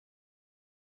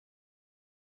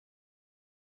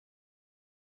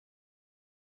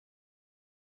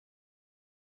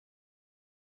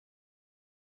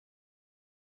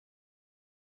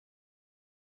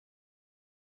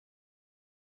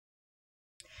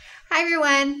Hi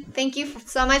everyone, thank you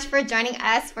so much for joining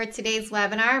us for today's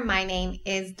webinar. My name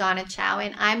is Donna Chow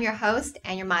and I'm your host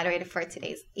and your moderator for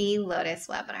today's eLotus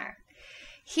webinar.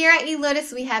 Here at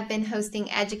eLotus, we have been hosting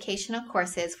educational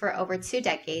courses for over 2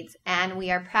 decades, and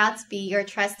we are proud to be your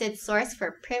trusted source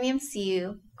for premium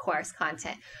CEU course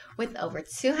content with over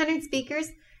 200 speakers,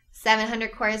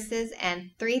 700 courses, and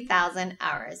 3,000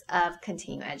 hours of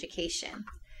continuing education.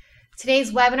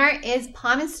 Today's webinar is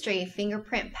Palmistry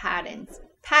Fingerprint Patterns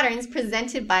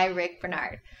presented by Rick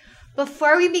Bernard.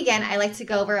 Before we begin, I'd like to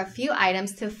go over a few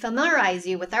items to familiarize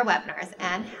you with our webinars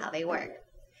and how they work.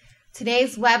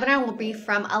 Today's webinar will be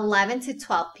from 11 to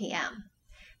 12 p.m.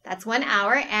 That's 1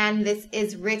 hour, and this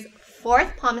is Rick's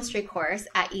 4th palmistry course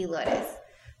at eLotus.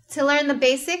 To learn the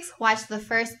basics, watch the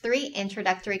first 3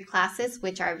 introductory classes,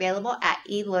 which are available at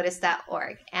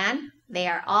elotus.org, and they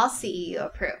are all CEU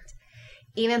approved.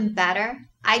 Even better,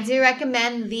 I do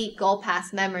recommend the Gold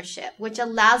Pass membership, which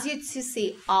allows you to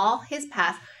see all his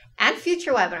past and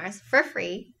future webinars for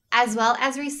free, as well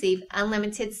as receive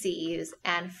unlimited CEUs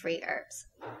and free herbs.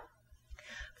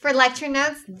 For lecture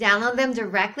notes, download them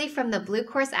directly from the Blue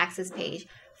Course Access page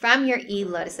from your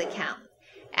eLotus account.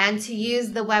 And to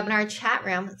use the webinar chat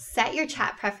room, set your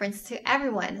chat preference to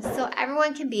everyone so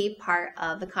everyone can be part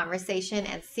of the conversation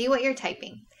and see what you're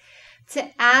typing.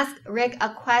 To ask Rick a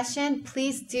question,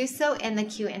 please do so in the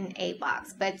Q&A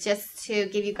box. But just to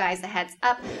give you guys a heads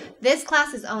up, this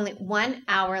class is only 1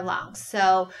 hour long.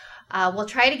 So we'll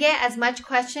try to get as much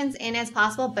questions in as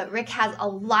possible, but Rick has a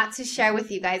lot to share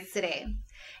with you guys today.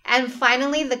 And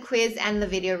finally, the quiz and the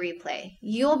video replay.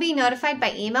 You will be notified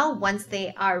by email once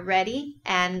they are ready,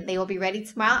 and they will be ready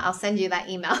tomorrow. I'll send you that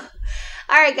email.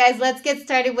 All right, guys, let's get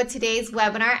started with today's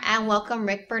webinar and welcome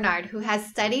Rick Bernard, who has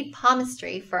studied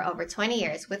palmistry for over 20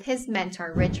 years with his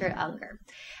mentor, Richard Unger.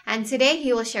 And today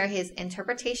he will share his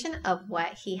interpretation of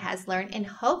what he has learned in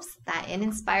hopes that it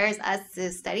inspires us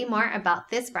to study more about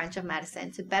this branch of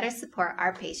medicine to better support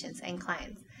our patients and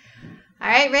clients. All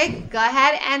right, Rick, go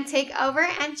ahead and take over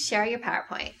and share your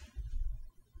PowerPoint.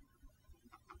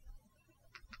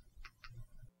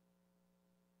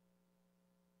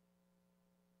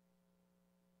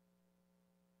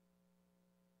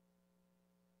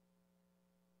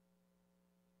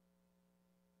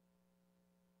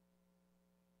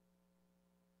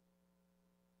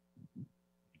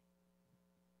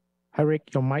 Hi,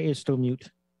 Rick, your mic is still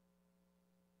mute.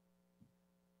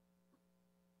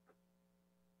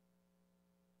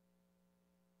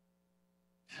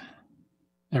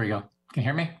 There we go. Can you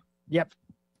hear me? Yep.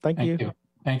 Thank you.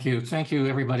 Thank you. Thank you,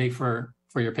 everybody, for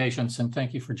your patience, and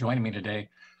thank you for joining me today.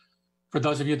 For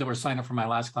those of you that were signed up for my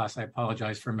last class, I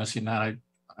apologize for missing that.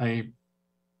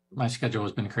 My schedule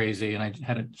has been crazy, and I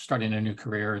had starting a new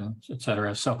career, and et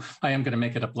cetera. So I am going to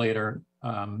make it up later.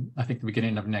 I think the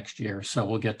beginning of next year. So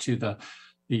we'll get to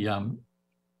it's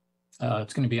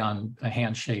going to be on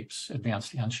hand shapes,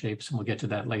 advanced hand shapes, and we'll get to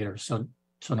that later. So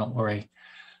don't worry.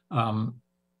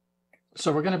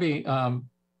 So we're going to be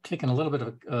taking a little bit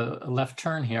of a left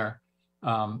turn here,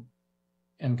 and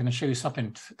going to show you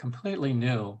something completely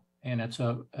new. And it's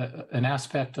an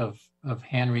aspect of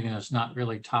hand reading that's not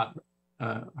really taught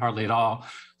hardly at all.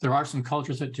 There are some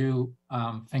cultures that do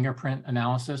fingerprint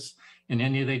analysis. In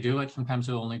India, they do it. Sometimes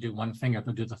they'll only do one finger.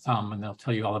 They'll do the thumb, and they'll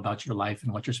tell you all about your life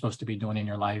and what you're supposed to be doing in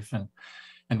your life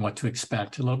and what to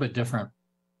expect. A little bit different.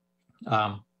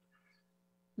 The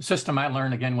system I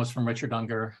learned, again, was from Richard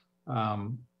Unger.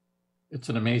 It's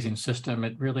an amazing system.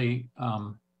 It really,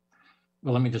 well,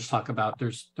 let me just talk about,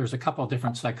 there's a couple of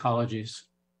different psychologies.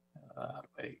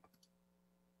 Wait,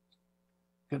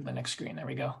 go to the next screen, there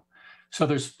we go. So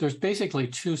there's basically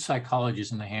 2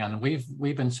 psychologies in the hand.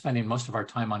 We've been spending most of our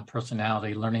time on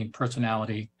personality, learning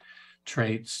personality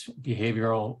traits,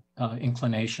 behavioral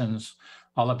inclinations,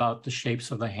 all about the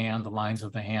shapes of the hand, the lines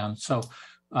of the hand. So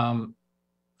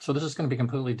this is going to be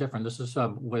completely different. This is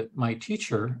what my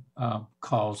teacher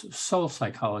calls soul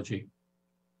psychology.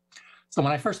 So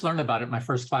when I first learned about it, my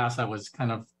first class, I was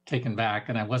kind of taken back,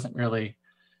 and I wasn't really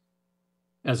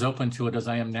as open to it as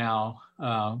I am now,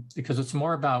 because it's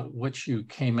more about what you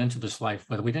came into this life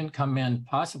with. We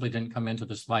possibly didn't come into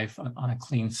this life on a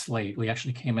clean slate. We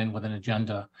actually came in with an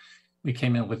agenda. We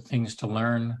came in with things to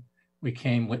learn. We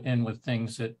came in with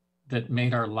things that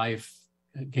made our life,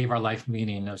 gave our life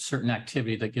meaning, a certain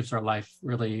activity that gives our life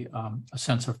really a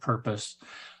sense of purpose.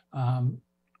 And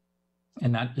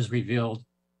that is revealed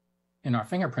in our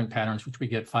fingerprint patterns, which we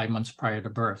get 5 months prior to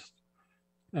birth.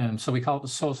 And so we call it the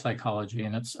soul psychology.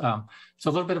 And it's a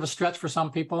little bit of a stretch for some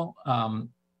people.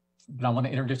 but I want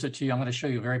to introduce it to you. I'm going to show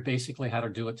you very basically how to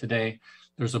do it today.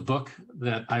 There's a book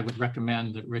that I would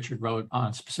recommend that Richard wrote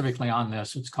on specifically on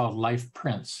this. It's called Life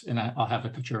Prints, and I'll have a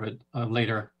picture of it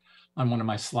later on one of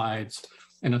my slides.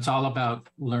 And it's all about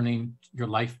learning your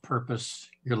life purpose,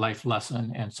 your life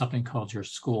lesson, and something called your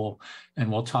school.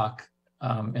 And we'll talk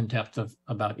in depth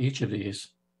about each of these.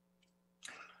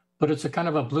 But it's a kind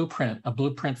of a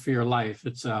blueprint for your life.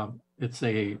 It's where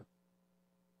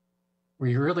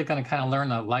you're really going to kind of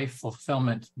learn a life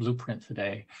fulfillment blueprint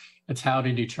today. It's how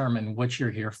to determine what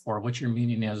you're here for, what your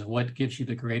meaning is, what gives you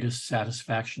the greatest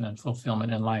satisfaction and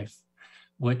fulfillment in life,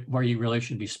 where you really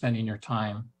should be spending your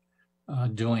time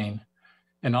doing,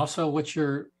 and also what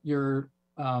your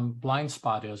blind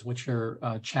spot is, what your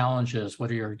challenges, what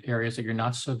are your areas that you're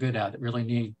not so good at that really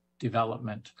need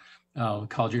development. We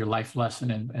called your life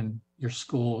lesson, and your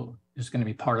school is going to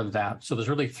be part of that. So there's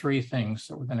really three things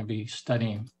that we're going to be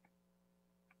studying.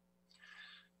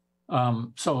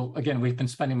 So again, we've been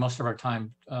spending most of our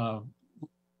time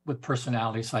with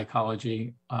personality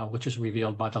psychology, which is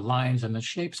revealed by the lines and the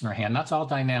shapes in our hand. That's all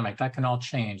dynamic. That can all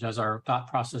change. As our thought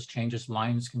process changes,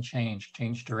 lines can change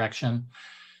direction.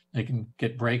 They can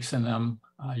get breaks in them.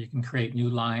 You can create new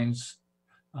lines.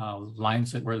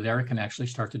 Lines that were there can actually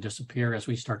start to disappear as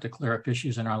we start to clear up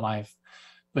issues in our life.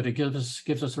 But it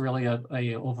gives us really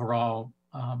a overall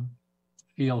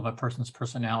feel of a person's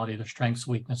personality, their strengths,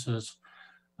 weaknesses,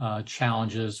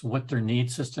 challenges, what their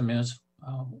need system is,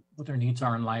 what their needs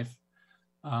are in life,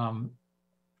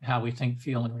 how we think,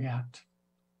 feel, and react.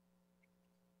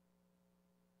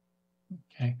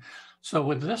 Okay, so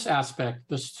with this aspect,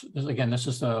 this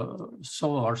is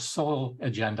our soul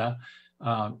agenda.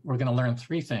 We're going to learn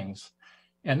three things,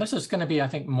 and this is going to be, I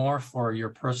think, more for your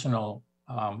personal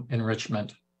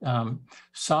enrichment.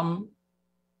 Some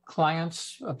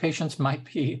clients, patients might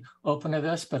be open to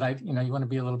this, but you want to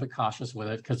be a little bit cautious with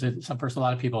it because a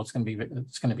lot of people, it's going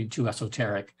to be too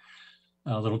esoteric,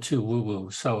 a little too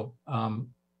woo-woo. So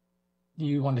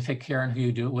you want to take care in who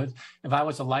you do it with. If I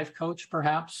was a life coach,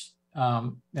 perhaps,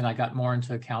 and I got more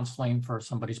into counseling for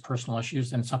somebody's personal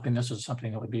issues, then this is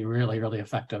something that would be really, really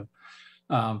effective.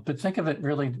 But think of it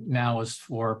really now as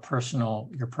for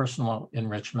your personal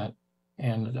enrichment,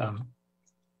 and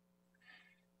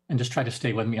just try to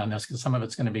stay with me on this because some of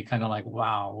it's going to be kind of like,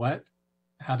 wow,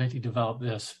 how did he develop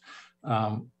this?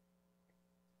 And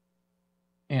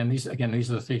these are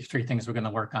the three things we're going to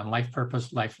work on: life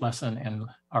purpose, life lesson, and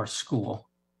our school.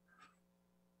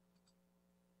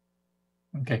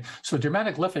 Okay, so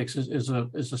dermatoglyphics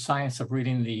is a science of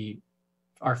reading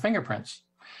our fingerprints.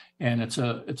 And it's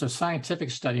a scientific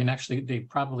study, and actually they've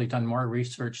probably done more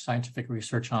scientific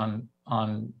research on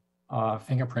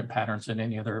fingerprint patterns than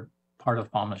any other part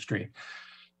of palmistry.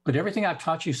 But everything I've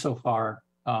taught you so far,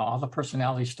 all the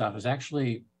personality stuff, has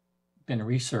actually been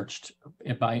researched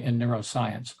in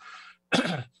neuroscience.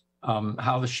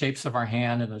 How the shapes of our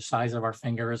hand and the size of our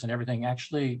fingers and everything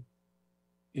actually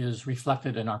is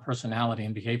reflected in our personality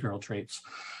and behavioral traits.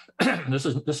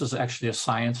 This is actually a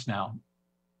science now.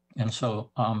 And so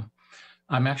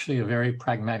I'm actually a very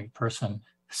pragmatic person.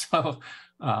 So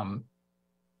I'm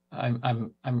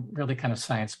really kind of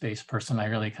science-based person. I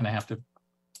really kind of have to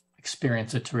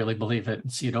experience it to really believe it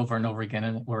and see it over and over again,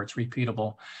 and where it's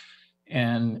repeatable.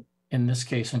 And in this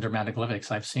case, in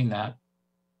dermatoglyphics, I've seen that.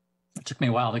 It took me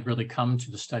a while to really come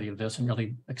to the study of this and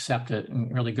really accept it and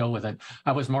really go with it.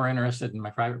 I was more interested in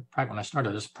my when I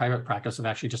started this private practice of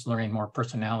actually just learning more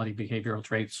personality, behavioral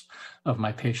traits of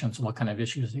my patients and what kind of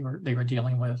issues they were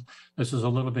dealing with. This is a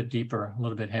little bit deeper, a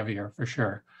little bit heavier for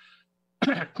sure.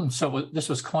 So this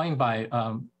was coined by,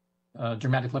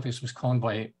 dermatoglyphics was coined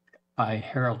by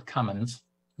Harold Cummins,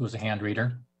 who was a hand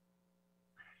reader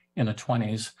in the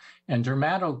 1920s. And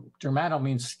dermato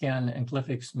means skin, and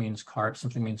glyphics means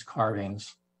something means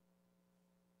carvings.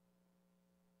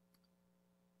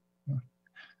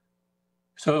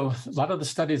 So a lot of the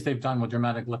studies they've done with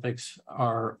dermatoglyphics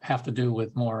have to do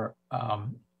with more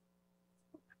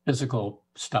physical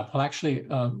stuff. Well, actually,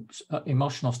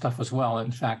 emotional stuff as well.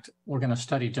 In fact, we're going to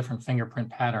study different fingerprint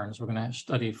patterns. We're going to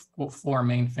study four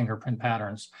main fingerprint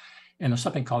patterns. And there's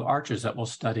something called arches that we'll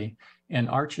study. In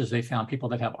arches, they found people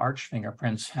that have arch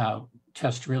fingerprints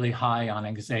test really high on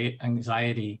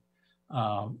anxiety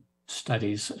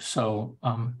studies. So,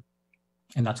 and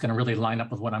that's going to really line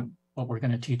up with what we're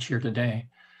going to teach here today.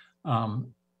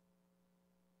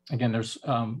 Again, there's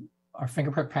our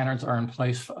fingerprint patterns are in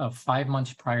place 5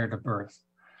 months prior to birth.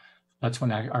 That's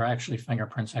when our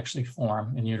fingerprints actually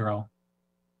form in utero.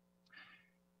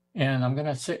 And I'm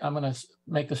going to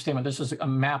make the statement. This is a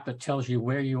map that tells you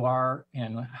where you are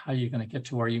and how you're going to get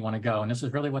to where you want to go. And this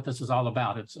is really what this is all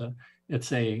about.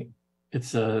 It's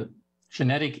it's a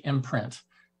genetic imprint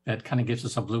that kind of gives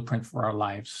us a blueprint for our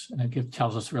lives. And it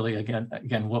tells us really,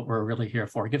 again, what we're really here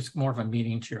for. It gives more of a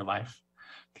meaning to your life.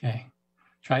 Okay.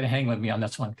 Try to hang with me on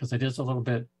this one because it is a little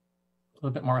bit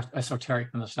more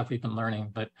esoteric than the stuff we've been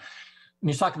learning. But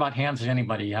when you talk about hands to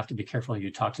anybody, you have to be careful who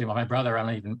you talk to. My brother, I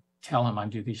don't even tell him I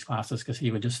do these classes because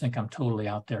he would just think I'm totally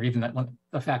out there. Even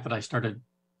the fact that I started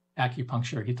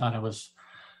acupuncture, he thought I was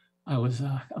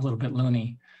a little bit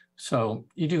loony. So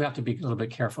you do have to be a little bit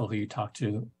careful who you talk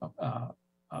to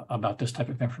about this type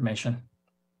of information.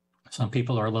 Some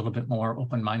people are a little bit more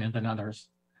open-minded than others.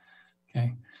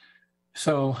 Okay,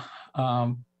 so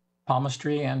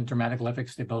palmistry and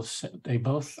dermatoglyphics, they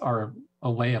both are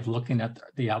a way of looking at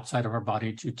the outside of our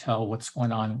body to tell what's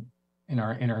going on in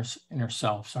our inner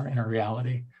selves, our inner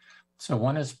reality. So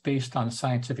one is based on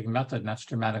scientific method, and that's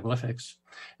dermatoglyphics.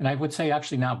 And I would say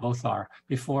actually now both are.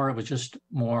 Before it was just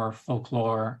more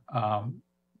folklore.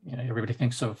 Everybody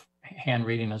thinks of hand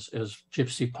reading as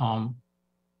gypsy palm,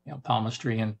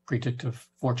 palmistry and predictive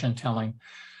fortune telling.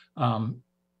 But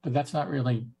that's not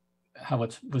really how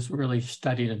it was really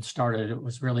studied and started. It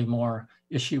was really more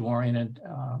issue oriented,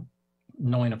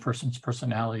 knowing a person's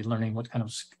personality, learning what kind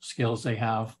of skills they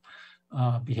have,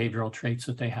 behavioral traits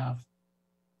that they have.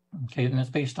 Okay, and it's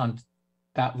based on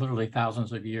that literally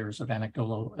thousands of years of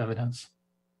anecdotal evidence.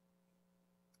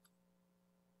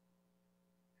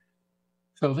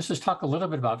 So this is talk a little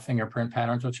bit about fingerprint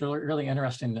patterns, which are really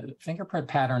interesting. The fingerprint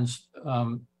patterns,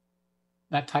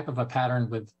 that type of a pattern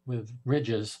with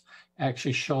ridges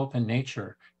actually show up in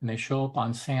nature, and they show up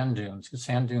on sand dunes. Because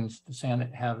sand dunes, the sand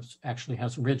actually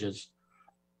has ridges.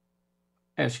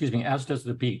 Excuse me, as does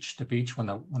the beach. The beach, when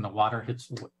the water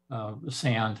hits the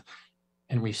sand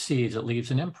and recedes, it leaves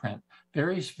an imprint.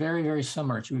 Very, very, very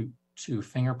similar to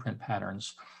fingerprint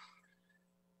patterns.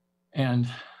 And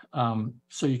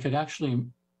so you could actually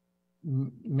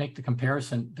make the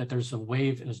comparison that there's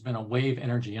been a wave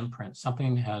energy imprint.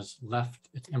 Something has left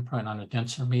its imprint on a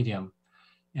denser medium.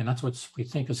 And that's what we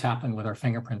think has happened with our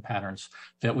fingerprint patterns,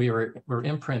 that we're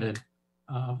imprinted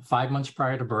 5 months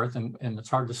prior to birth. And it's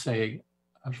hard to say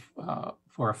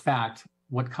for a fact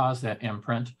what caused that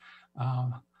imprint,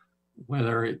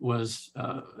 whether it was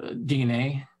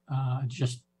DNA,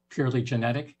 just purely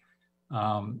genetic,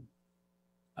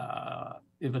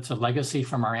 if it's a legacy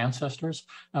from our ancestors.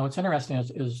 Now, what's interesting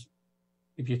is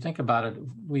if you think about it,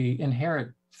 we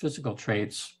inherit physical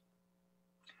traits.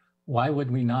 Why would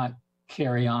we not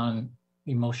carry on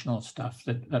emotional stuff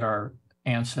that our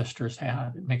ancestors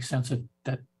had? It makes sense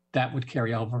that would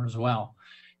carry over as well.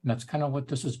 And that's kind of what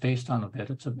this is based on a bit.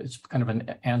 It's kind of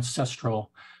an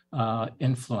ancestral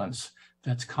influence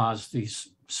that's caused these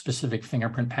specific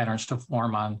fingerprint patterns to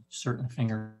form on certain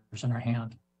fingers in our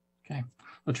hand. Okay,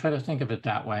 we'll try to think of it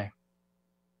that way.